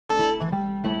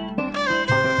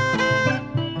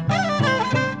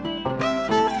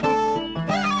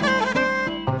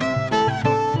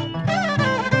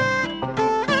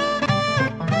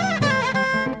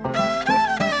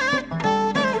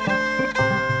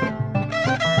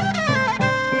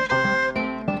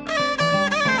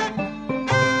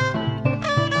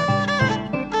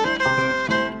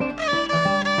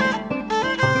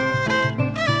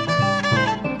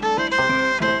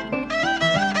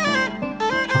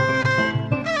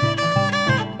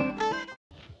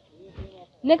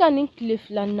ne ka nin tile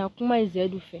fila na kuma ye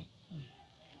Zɛdu fɛ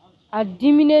a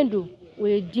diminen don o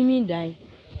ye dimi dan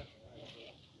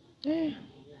ye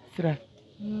Sira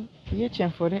i ye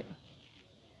tiɲɛ fɔ dɛ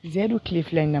Zɛdu tile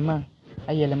fila in nama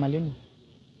a yɛlɛmalen don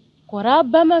kɔrɔ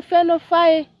ba ma fɛn dɔ f'a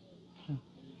ye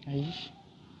ayi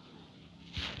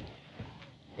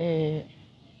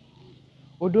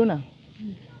o don na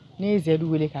ne ye Zɛdu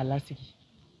wele k'a lasigi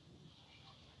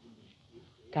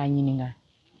k'a ɲininka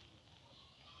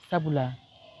sabula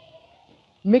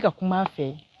n bɛ ka kuma a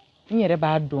fɛ n yɛrɛ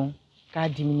b'a dɔn k'a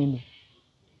diminen don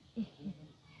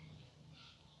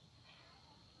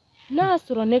n'a y'a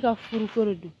sɔrɔ ne ka furuko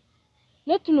de don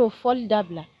ne tɛna o fɔli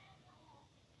dabila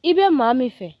i bɛ maa min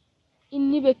fɛ i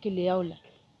ni bɛ keleya o la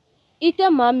i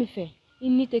tɛ maa min fɛ i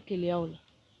ni tɛ keleya o la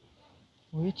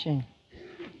o ye tiɲɛ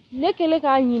ye ne kɛlen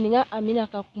k'a ɲininka Amina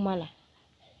ka kuma la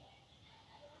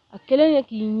a kɛlen ye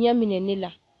k'i ɲɛ minɛ ne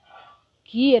la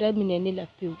k'i yɛrɛ minɛ ne la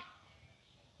pewu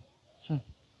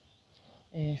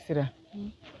Sira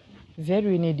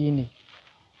Zɛdu ye ne den de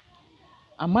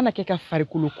a mana kɛ ka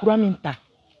farikolo kura min ta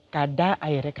k'a da a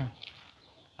yɛrɛ kan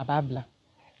a b'a bila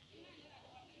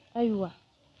ayiwa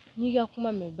n'i ka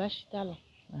kuma mɛn baasi t'a la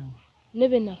ne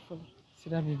bɛ na fɔlɔ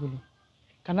sira b'i bolo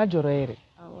kana jɔrɔ yɛrɛ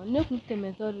awɔ ne kun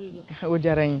tɛmɛtɔ de don o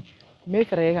diyara n ye n bɛ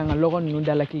fɛɛrɛ kɛ ka n ka lɔgɔ ninnu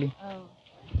dalakilen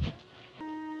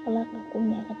Ala ka ko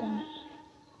ɲa ka taa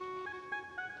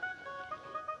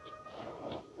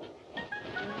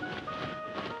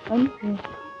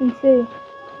nse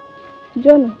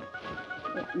jɔnni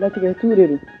latigɛ tu de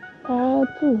don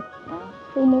tu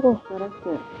somɔgɔw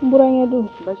n burankɛ don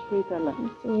baasi foyi t'a la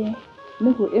nse ne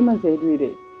ko e ma Zɛdu ye dɛ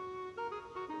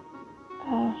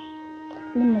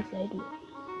ne ma Zɛdu ye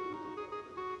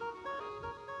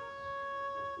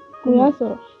mun y'a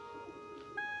sɔrɔ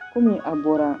komi a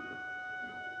bɔra n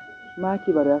m'a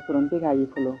kibaruya sɔrɔ n tɛ k'a ye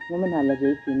fɔlɔ n ko n bɛna lajɛ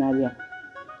i fɛ yen n'a bɛ yan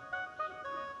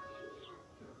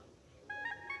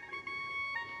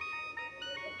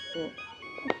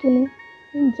tunu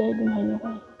n Zɛdu ma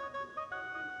ɲɔgɔn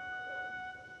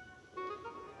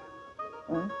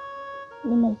ye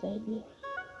ne ma Zɛdu ye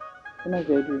e ma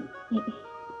Zɛdu ye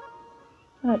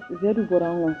Zɛdu bɔra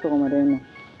anw ka sɔgɔmada in na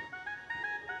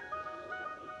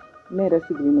ne yɛrɛ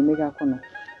sigilen don n bɛ k'a kɔnɔ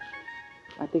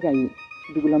a tɛ ka ye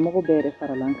dugulamɔgɔ bɛɛ yɛrɛ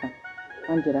farala an kan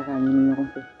an jɛra k'a ɲini ɲɔgɔn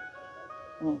fɛ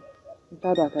n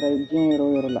t'a dɔn a kɛra diɲɛ yɔrɔ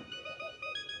o yɔrɔ la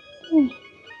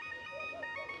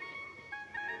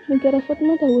nin kɛra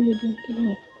Fatumata wele don kelen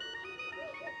ye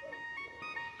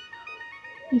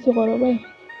musokɔrɔba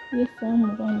in ye san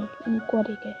 20 ni kɔ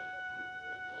de kɛ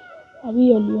a bɛ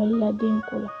yɔliyɔli la den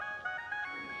ko la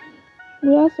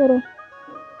mun y'a sɔrɔ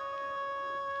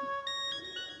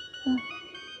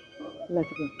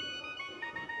latigɛ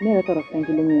ne yɛrɛ t'a dɔn fɛn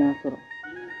kelen min y'a sɔrɔ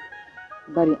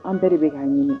bari an bɛɛ de bɛ k'a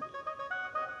ɲini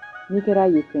n'i kɛra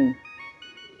a ye fɛn ye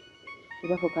i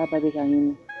b'a fɔ k'a ba bɛ k'a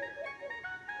ɲini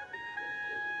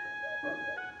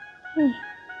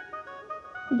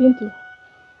Bintu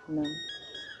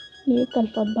ne ye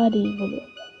kalifa ba de y'i bolo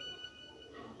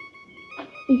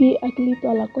i k'i hakili to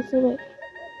a la kosɛbɛ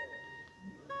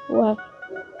wa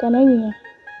kana ɲinɛ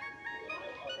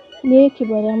n'i ye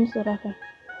kibaruya min sɔrɔ a kan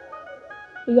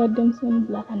i ka denmisɛnnin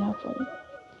bila ka n'a fɔ n ye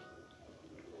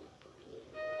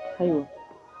ayiwa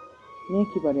ne ye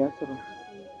kibaruya sɔrɔ n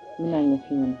bɛna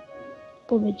ɲɛf'i ɲɛna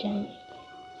o bɛ diya n ye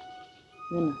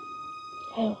Nena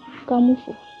ayiwa k'an m'u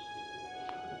fo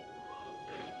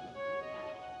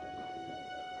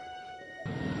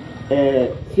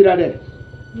sira dɛ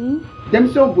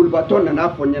denmisɛnw bolibatɔ nana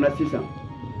fɔ ɲɛna sisan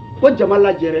ko jama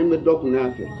lajɛrɛ in bɛ dɔ kun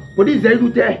yan fɛ ko di Zɛyidu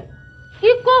tɛ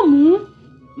i ko mun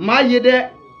m'a ye dɛ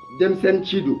denmisɛnnin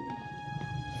ci don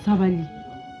sabali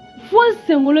fo n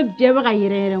senkolo bɛɛ bɛ ka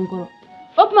yɛrɛyɛrɛ n kɔrɔ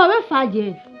o tuma a bɛ fa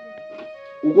jɛ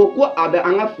u ko a bɛ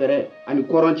an ka fɛɛrɛ ani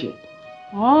kɔrɔn cɛ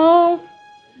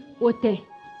o tɛ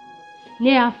ne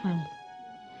y'a faamu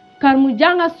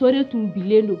karimujan ka so de tun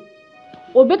bilen don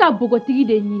o bɛ ka bɔgɔtigi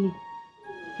de ɲini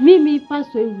min b'i pa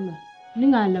so in kunna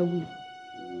ni k'a lawuli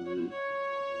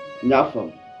n y'a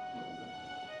faamu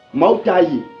maaw t'a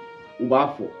ye u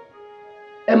b'a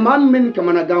fɔ maa min bɛ nin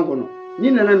kamanagan kɔnɔ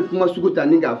ni nana nin kuma sugu ta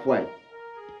ni k'a fɔ a ye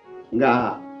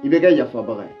nka i bɛ kɛ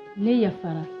yafabaga ye ne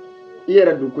yafara i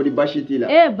yɛrɛ don ko di baasi t'i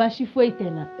la baasi foyi tɛ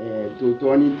n na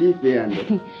totɔni t'i fɛ yan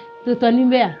dɛ totɔni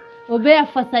bɛ yan o bɛ yan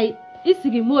fasa ye i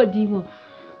sigi m'o d'i ma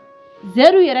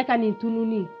Zɛyidu yɛrɛ ka nin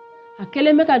tununi a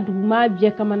kɛlen bɛ ka duguma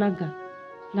bɛɛ kamana gan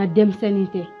nka denmisɛnnin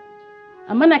tɛ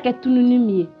a mana kɛ tununi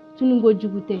min ye tununko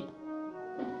jugu tɛ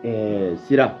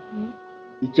sira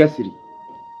i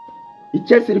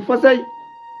cɛsiri fasa ye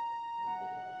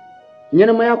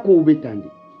ɲɛnamaya kow bɛ tan de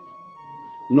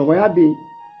nɔgɔya bɛ yen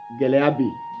gɛlɛya bɛ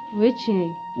yen o ye tiɲɛ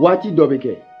ye waati dɔ bɛ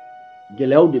kɛ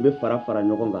gɛlɛyaw de bɛ fara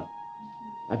ɲɔgɔn kan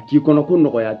a bɛ k'i kɔnɔ ko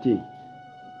nɔgɔya tɛ yen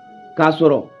k'a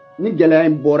sɔrɔ ni gɛlɛya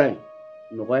in bɔra yen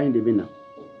nɔgɔya in de bɛ na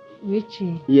o ye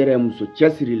tiɲɛ i yɛrɛ ye muso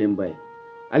cɛsirilenba ye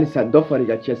halisa dɔ fara i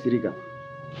ka cɛsiri kan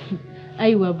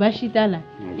ayiwa baasi t'a la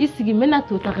i sigi n bɛna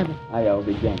to ta ka na ayiwa o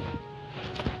bɛ diya n ye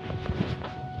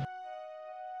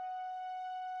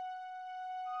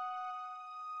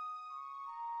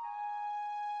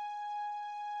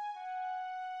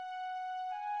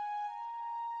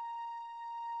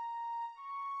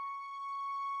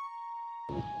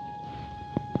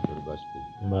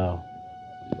Wow.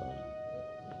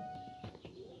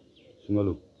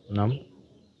 Sungalo. Nam.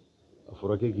 A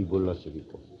fɔra k'e k'i bolo lasegin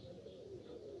kɔ.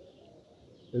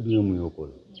 E dun ye mun ye o ko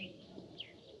la?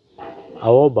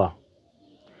 Awɔ ba.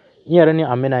 N yɛrɛ ni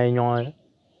Amina ye ɲɔgɔn ye.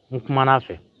 N kumana a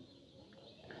fɛ.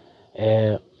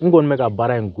 N kɔni bɛ ka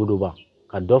baara in godoba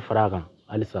ka dɔ fara a kan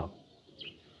halisa.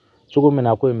 Cogo min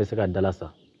na ko in bɛ se ka dala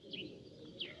sa.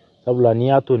 Sabula n'i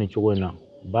y'a to nin cogo in na,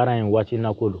 baara in waati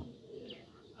nako don.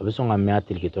 A bɛ sɔn ka mɛn a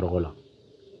terikɛ tɔrɔkɔ la.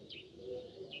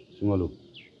 Sungalo.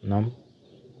 Nam.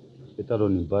 E t'a dɔn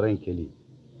nin baara in kɛli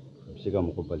a bɛ se ka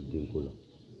mɔgɔ bali denko la.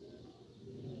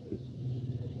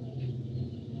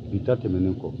 Bi ta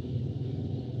tɛmɛnen kɔ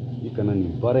i kana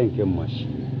nin baara in kɛ maa si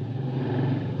ye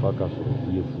f'a k'a sɔrɔ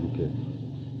i ye furu kɛ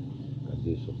ka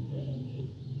den sɔrɔ.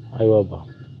 Ayiwa ba.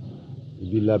 I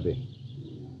b'i labɛn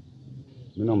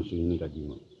n bɛna muso ɲini ka d'i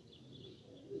ma.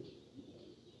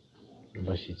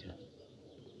 Baasi tɛ.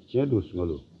 Tiɲɛ don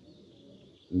Sungalo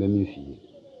n bɛ min f'i ye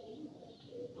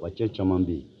wa cɛ caman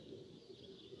bɛ yen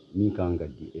min kan ka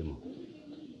di e ma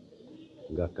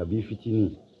nka kabi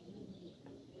fitinin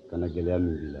kana gɛlɛya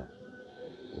min b'i la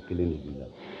o kelen de b'i la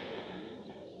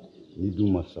ni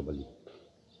dun ma sabali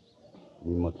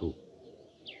n'i ma to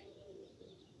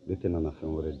ne tɛ nana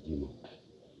fɛn wɛrɛ d'i ma.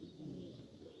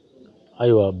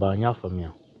 Ayiwa ba n y'a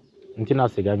faamuya. N tɛna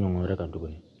segin a ɲɔgɔn wɛrɛ kan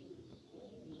tuguni.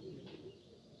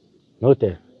 N'o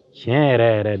tɛ tiɲɛ yɛrɛ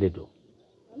yɛrɛ de don.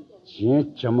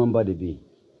 Tiɲɛ camanba de bɛ yen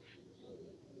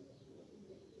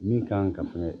min kan ka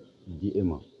fɛnɛ di e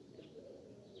ma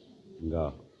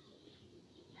nka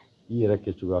i yɛrɛ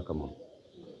kɛcogoya kama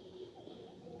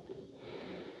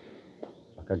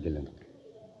a ka gɛlɛn.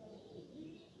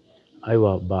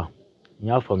 Ayiwa ba n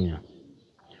y'a faamuya.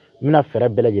 N bɛna fɛɛrɛ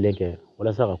bɛɛ lajɛlen kɛ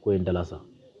walasa ka ko in dala sa.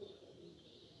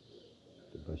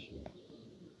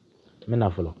 N bɛna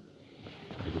fɔlɔ.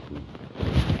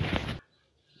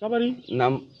 Sabari.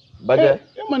 Nam Bajɛ.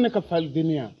 E ma ne ka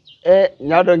falideni yan. N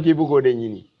y'a dɔn k'i bɛ k'o de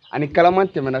ɲini ani kalaman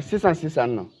tɛmɛna sisan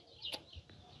nɔ.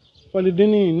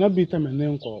 Falideni n'a b'i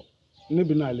tɛmɛnen kɔ ne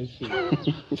bɛna ale se.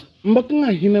 N bɛ kan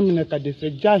ka hinɛ minɛ ka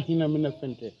dɛsɛ ja hinɛ minɛ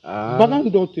fɛn tɛ. Bagan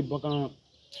dɔw tɛ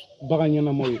bagan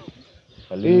ɲɛnamaw ye.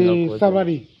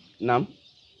 Sabari. Nam.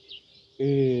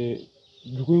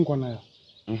 Dugu in kɔnɔ yan.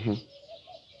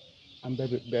 An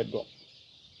bɛɛ bɛɛ dɔn.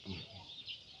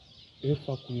 E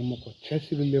fa kun ye mɔgɔ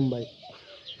cɛsirilenba ye.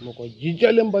 Mɔgɔ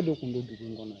jijalenba de tun don dugu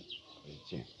in kɔnɔ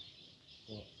yan.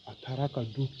 A taara ka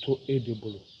du to e de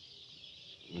bolo.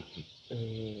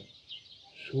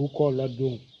 Su kɔ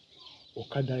ladon o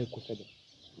ka d'a ye kosɛbɛ.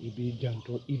 I b'i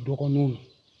janto i dɔgɔninw na.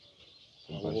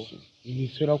 N'i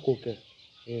sera k'o kɛ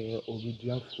o bɛ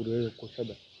diya furu ye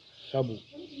kosɛbɛ. Sabu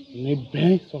ni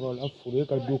bɛn sɔrɔla furu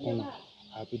ka du kɔnɔ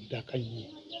a bɛ da ka ɲɛ.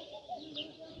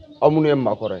 Aw minnu ye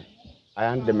maakɔrɔ ye a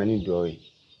y'an dɛmɛ ni dugawu ye.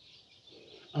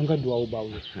 An ka dugawu b'aw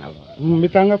ye. N bɛ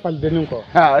taa an ka falideni kɔ.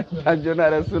 A jɔna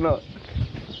yɛrɛ sunɔ.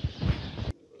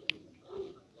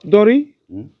 Dɔri.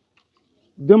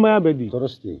 Denbaya bɛ di. Tɔɔrɔ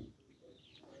si tɛ yen.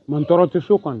 Man tɔɔrɔ tɛ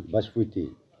so kɔni. Baasi foyi tɛ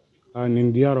yen.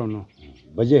 Nin diyara nɔ.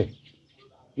 Bajɛ.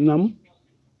 Namu.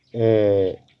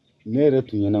 Ne yɛrɛ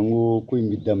tun ɲɛna n ko in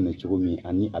bɛ daminɛ cogo min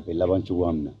ani a bɛ laban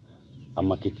cogoya min na a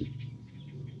ma kɛ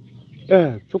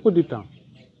ten. Cogo di tan.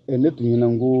 Ne tun ɲɛna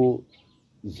n ko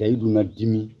Zayidu na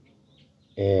dimi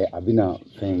a bɛna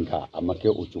fɛn nka a ma kɛ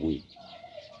o cogo ye.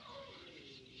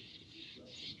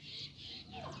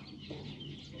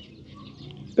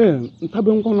 N ta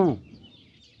bɛ n kɔnɔ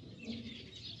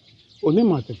o ne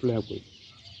maa tɛ fila ye koyi.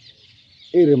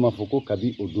 E yɛrɛ m'a fɔ ko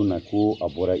kabi o don na ko a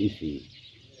bɔra i fɛ yen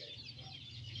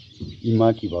i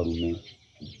ma kibaru mɛn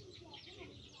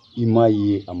i m'a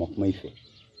ye a ma kuma i fɛ.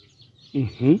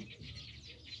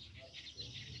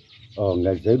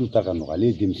 Nka Zayidu ta ka nɔgɔ ale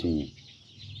ye denmisɛn ye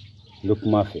n bɛ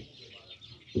kuma a fɛ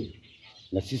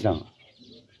nka sisan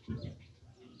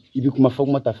i bɛ kuma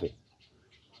Fatumata fɛ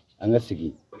an ka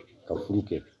segin ka furu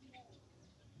kɛ.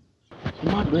 N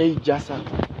m'a dɔn e ja sa.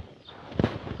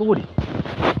 Cogo di?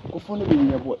 Ko fɔ ne bɛ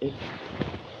ɲɛbɔ e.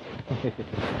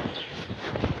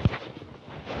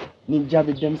 Ni ja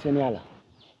bɛ denmisɛnninya la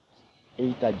e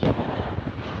y'i ta ja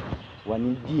wa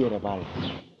ni di yɛrɛ b'a la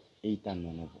e ta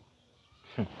nɔnɔ bɔ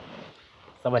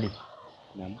sabali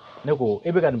naam ne ko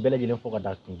e bɛ ka nin bɛɛ lajɛlen fɔ ka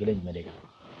da kun kelen jumɛn de kan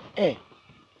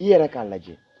i yɛrɛ k'a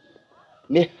lajɛ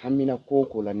ne hamina ko o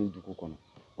ko la ni dugu kɔnɔ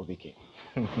o bɛ kɛ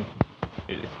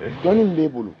dɔnni min b'e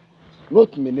bolo n'o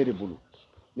tun bɛ ne de bolo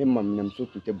ne maminamuso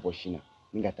tun tɛ bɔ sin na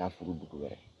ni ka taa furu dugu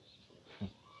wɛrɛ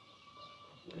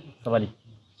sabali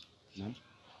naam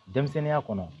denmisɛnninya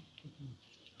kɔnɔ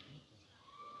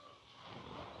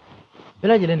bɛɛ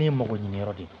lajɛlen ni mago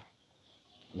ɲiniyɔrɔ de don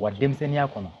wa denmisɛnninya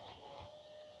kɔnɔ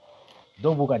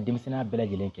dɔw b'u ka denmisɛnninya bɛɛ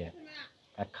lajɛlen kɛ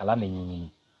ka kalan de ɲɛɲini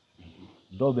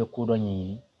dɔw bɛ kodɔn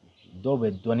ɲɛɲini dɔw bɛ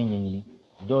dɔnni ɲɛɲini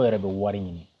dɔw yɛrɛ bɛ wari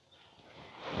ɲini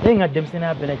ne ye n ka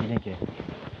denmisɛnninya bɛɛ lajɛlen kɛ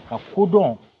ka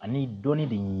kodɔn ani dɔnni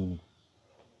de ɲɛɲini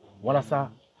walasa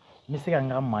n bɛ se ka n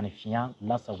ka maanifinya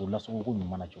lasago ko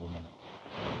ɲuman na cogo min na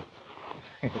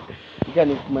i ka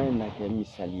nin kuma in na kɛ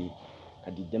misali ye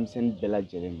ka di denmisɛnnin bɛɛ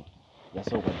lajɛlen ma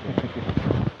yasa u ka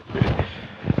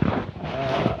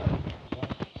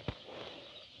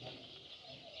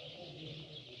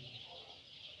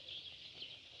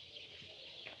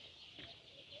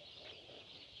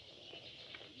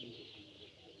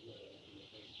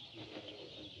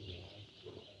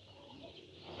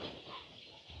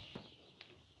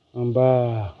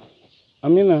Amba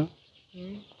Amina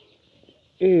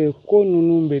ko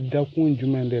ninnu bɛ dakun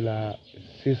jumɛn de la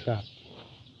sisan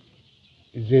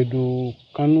zedu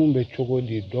kanu bɛ cogo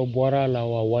di dɔ bɔra la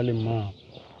wa walima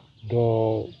dɔ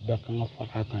bɛ kan ka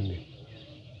fara kan de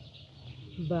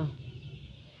ba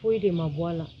foyi de ma bɔ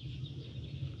a la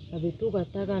a bɛ to ka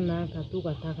taa ka na ka to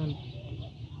ka taa ka na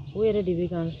o yɛrɛ de bɛ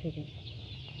k'an sɛgɛn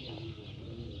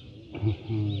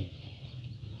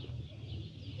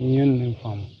n ye nin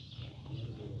faamu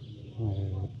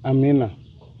Amina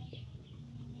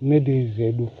ne de ye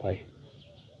zedu fa ye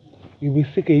i bɛ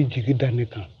se ka i jigi da ne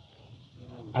kan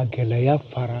a gɛlɛya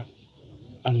fara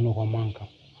a nɔgɔman kan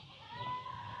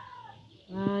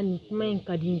nin kuma in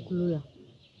ka di n tulo la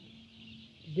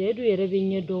zedu yɛrɛ bɛ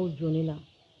ɲɛ dɔw jɔ ne la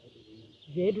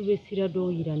zedu bɛ sira dɔw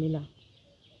yira ne la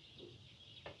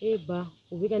ba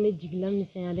o bɛ ka ne jigila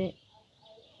misɛnya dɛ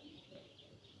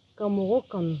ka mɔgɔ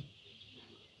kanu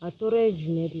a tɔɔrɔ ye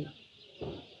jumɛn de ye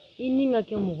i ni ka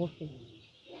kɛ mɔgɔ fɛ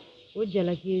o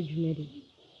jalaki ye jumɛn de ye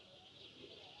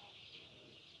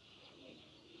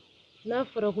n'a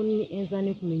fɔra ko ni ɛnsan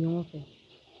ne tun bɛ ɲɔgɔn fɛ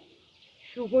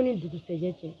su ko ni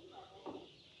dugusɛjɛ cɛ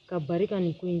ka bari ka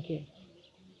nin ko in kɛ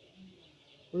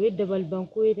o ye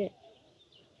dabalibanko ye dɛ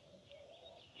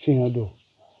tiɲɛ don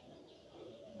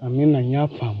Amina n y'a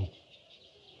faamu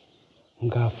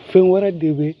nka fɛn wɛrɛ de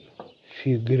bɛ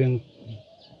sigɛrɛn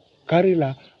kari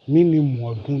la min ni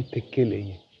mɔdun tɛ kelen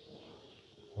ye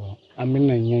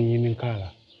Amina ɲɛɲini k'a la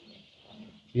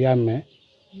i y'a mɛn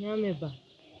n y'a mɛn ba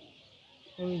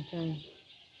o ye diya n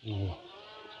ye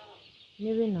ne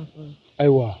bɛ na fɔlɔ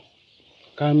ayiwa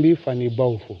k'an b'i fa ni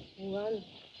baw fo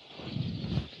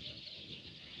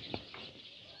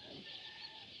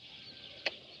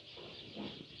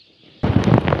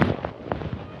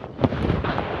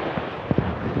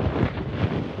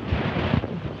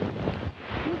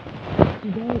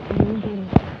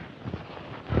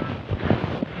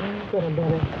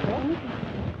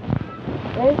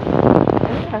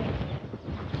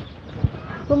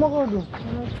somɔgɔw don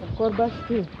kɔri baasi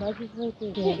tɛ yen baasi foyi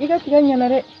tɛ yen I ka tigɛ ɲɛna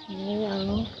dɛ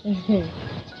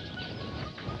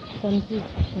tanti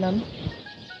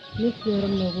ne filɛ yɔrɔ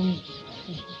min na ko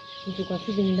dusukasi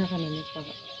bɛ n da ka na ne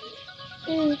faga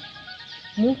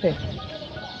mun fɛ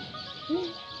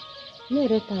ne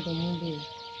yɛrɛ t'a dɔn mun bɛ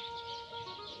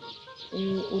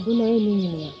yen o don na e ye ne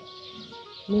ɲininka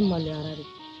ne maloyara de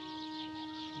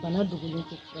bana dogolen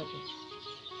tɛ furakɛ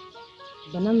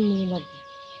bana min bɛ ne la bi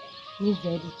ni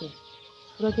zayidu tɛ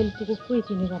furakɛli cogo foyi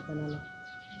tɛ ne ka bana la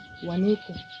wa ne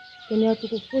tɛ kɛnɛya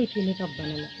cogo foyi tɛ ne ka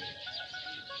bana la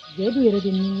zayidu yɛrɛ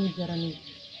de ni diyara ne ye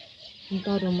n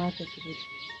t'a dɔn n b'a kɛ cogo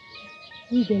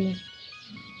di n dɛmɛ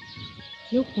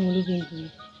ne kunkolo bɛ n dimi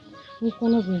n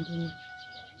kɔnɔ bɛ n dimi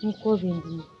n kɔ bɛ n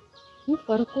dimi n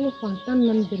farikolo fan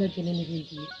 14 bɛɛ lajɛlen de bɛ n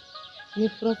dimi n ye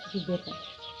fura sugu bɛɛ ta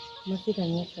n ma se ka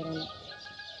ɲɛ sɔrɔ a la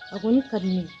a kɔni ka di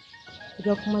ne ye i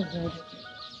ka kuma zayidu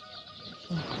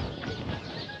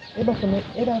e b'a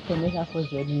fɛ ne k'a fɔ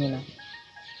zedu ɲɛna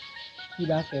k'i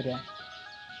b'a fɛ de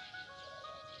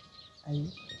ayi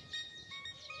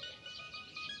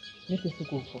ne tɛ se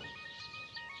k'o fɔ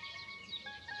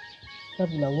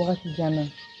sabula wagati jan na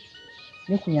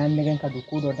ne kun y'a nɛgɛn ka don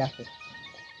ko dɔ da fɛ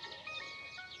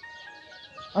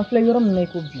an filɛ yɔrɔ min na i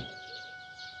ko bi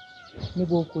ne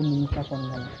b'o ko nimisa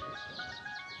kɔnɔna na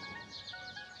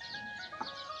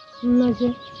n lajɛ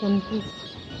tanti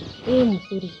e ye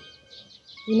muso de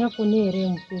i n'a fɔ ne yɛrɛ ye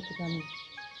muso cogoya min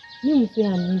ni muso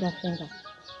y'a nin da fɛn kan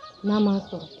n'a m'a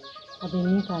sɔrɔ a bɛ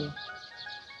min k'a la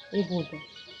e b'o dɔn.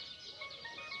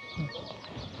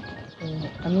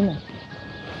 Amina,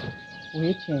 o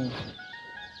ye tiɲɛ ye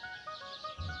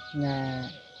nka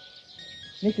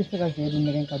ne tɛ se ka Zayidu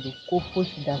nɛgɛn ka don ko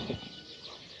fosi da fɛ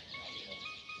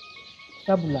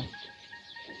sabula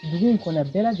dugu in kɔnɔ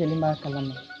bɛɛ lajɛlen b'a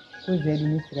kalama ko Zayidu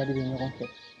ni Sira de bɛ ɲɔgɔn fɛ.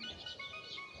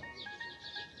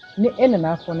 Ni e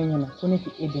nana fɔ ne ɲɛna ko ne tɛ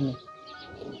e dɛmɛ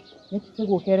ne tɛ se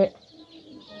k'o kɛ dɛ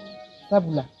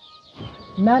sabula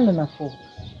n'a nana fɔ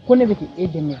ko ne bɛ kɛ e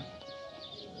dɛmɛ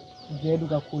Zayidu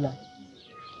ka ko la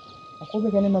a ko bɛ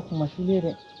kɛ ne ma kumasuli ye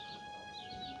dɛ.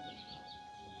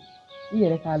 I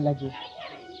yɛrɛ k'a lajɛ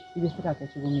i bɛ se k'a kɛ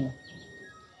cogo min na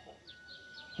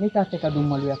ne t'a fɛ ka don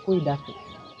maloya foyi da fɛ.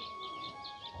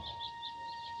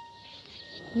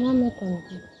 N'a mɛn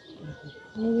tanti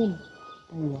ne bɛ na.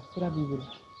 Ayiwa Sira b'i bolo.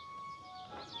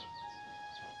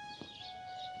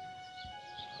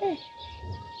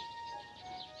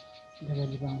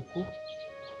 Dabaliban ko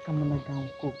kamanagan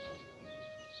ko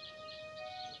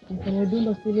o fana ye don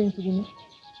dɔ selen tuguni.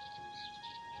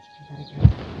 Barika.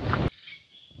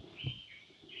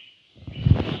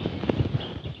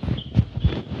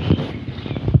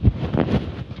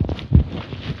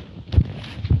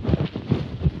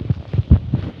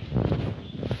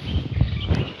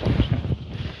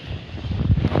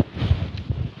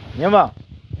 Nyama.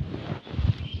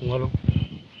 Ngalo.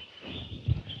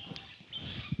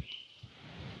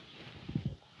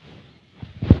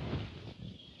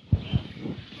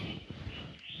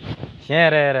 Tiɲɛ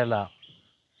yɛrɛ la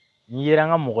n yera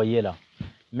an ka mɔgɔ ye la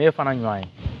m'e fana ɲɔgɔn ye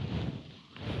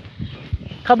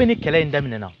kabini kɛlɛ in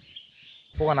daminɛna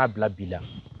fo ka n'a bila bi la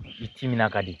i timina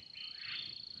ka di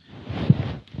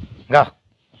nka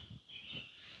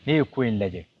ne ye ko in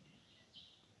lajɛ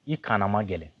i kana ma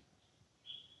gɛlɛn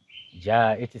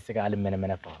ja e tɛ se ka hali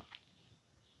mɛnɛmɛnɛ faga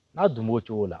n'a dun b'o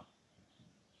cogo la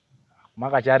kuma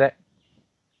ka ca dɛ.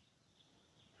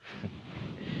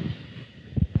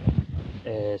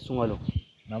 Sunkalo.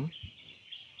 Naam.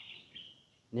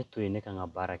 Ne to yen ne kan ka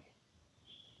baara kɛ.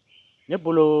 Ne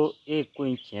bolo e ko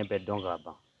in tiɲɛ bɛɛ dɔn ka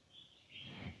ban.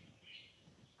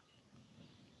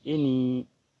 E ni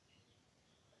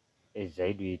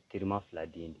Zayidu ye terima fila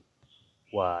den de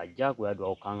wa jagoya don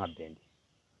aw kan ka bɛn de.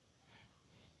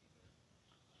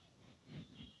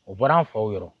 O bɔra an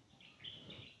faw yɔrɔ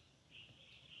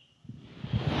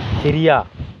teriya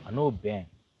a n'o bɛn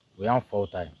o y'an faw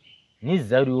ta ye ni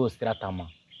Zayidu y'o sira taama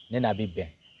ne n'a bɛ bɛn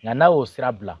nka n'a y'o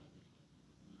sira bila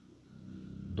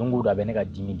don o don a bɛ ne ka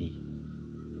dimi de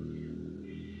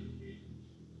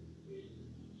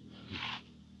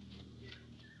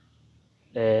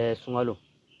ye. Sunkalo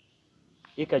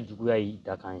e ka juguya y'i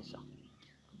da kan ye sa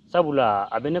sabula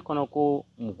a bɛ ne kɔnɔ ko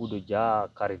mugu don ja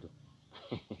kari don.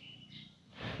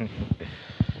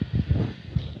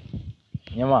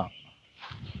 Nyama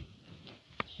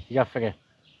i ka fɛgɛ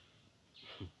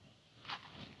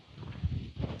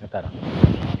ne taara.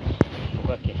 O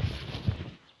ka kɛ.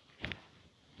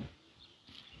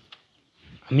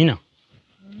 Amina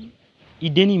i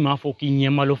denni m'a fɔ k'i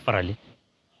ɲɛmalo farali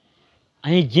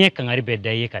an ye diɲɛ kangari bɛɛ da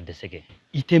i ye ka dɛsɛ kɛ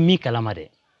i tɛ min kalama dɛ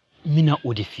n bɛna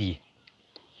o de f'i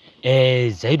ye.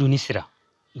 Zayidu ni Sira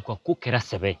u ka ko kɛra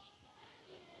sɛbɛ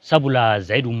sabula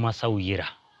Zayidu masaw yera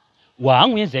wa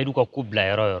an kun ye Zayidu ka ko bila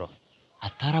yɔrɔ yɔrɔ a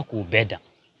taara k'o bɛɛ dan.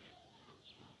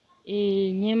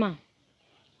 Ɲɛma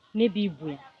ne b'i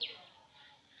bonya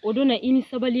o don na i ni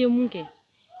sabali ye mun kɛ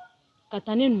ka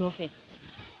taa ne nɔfɛ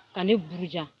ka ne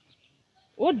buruja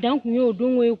o dan kun ye o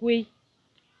don ye koyi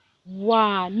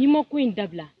wa n'i ma ko in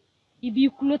dabila i b'i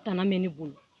kulo tana mɛn ne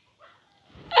bolo.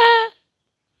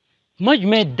 Kuma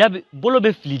jumɛn bolo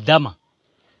bɛ fili da ma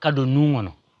ka don nun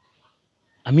kɔnɔ.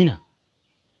 Amina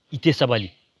i tɛ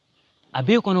sabali a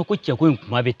b'e kɔnɔ ko cɛko in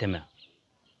kuma bɛ tɛmɛ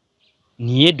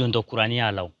nin ye dɔntɔ kurani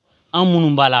y'a la an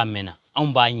minnu b'a la a mɛnna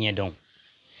anw b'a ɲɛdɔn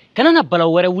kana na bala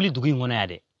wɛrɛ wuli dugu in kɔnɔ yan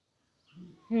dɛ.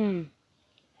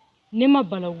 Ne ma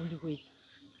bala wuli koyi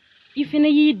i fana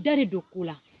y'i da de don ko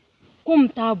la ko n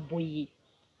t'a bɔ i ye.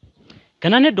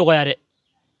 Kana ne dɔgɔya dɛ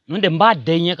n'o tɛ n b'a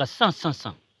da i ɲɛ kan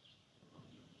san.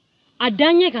 A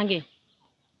da ɲɛ kan kɛ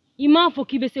i m'a fɔ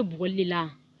k'i bɛ se bugɔli la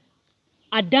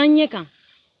a da ɲɛ kan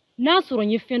n'a sɔrɔ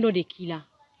n ye fɛn dɔ de k'i la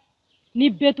ni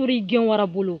bɛɛ tora i gɛn wara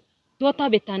bolo dɔ ta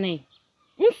bɛ taa n'a ye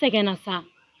n sɛgɛnna sa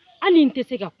hali n tɛ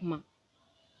se ka kuma.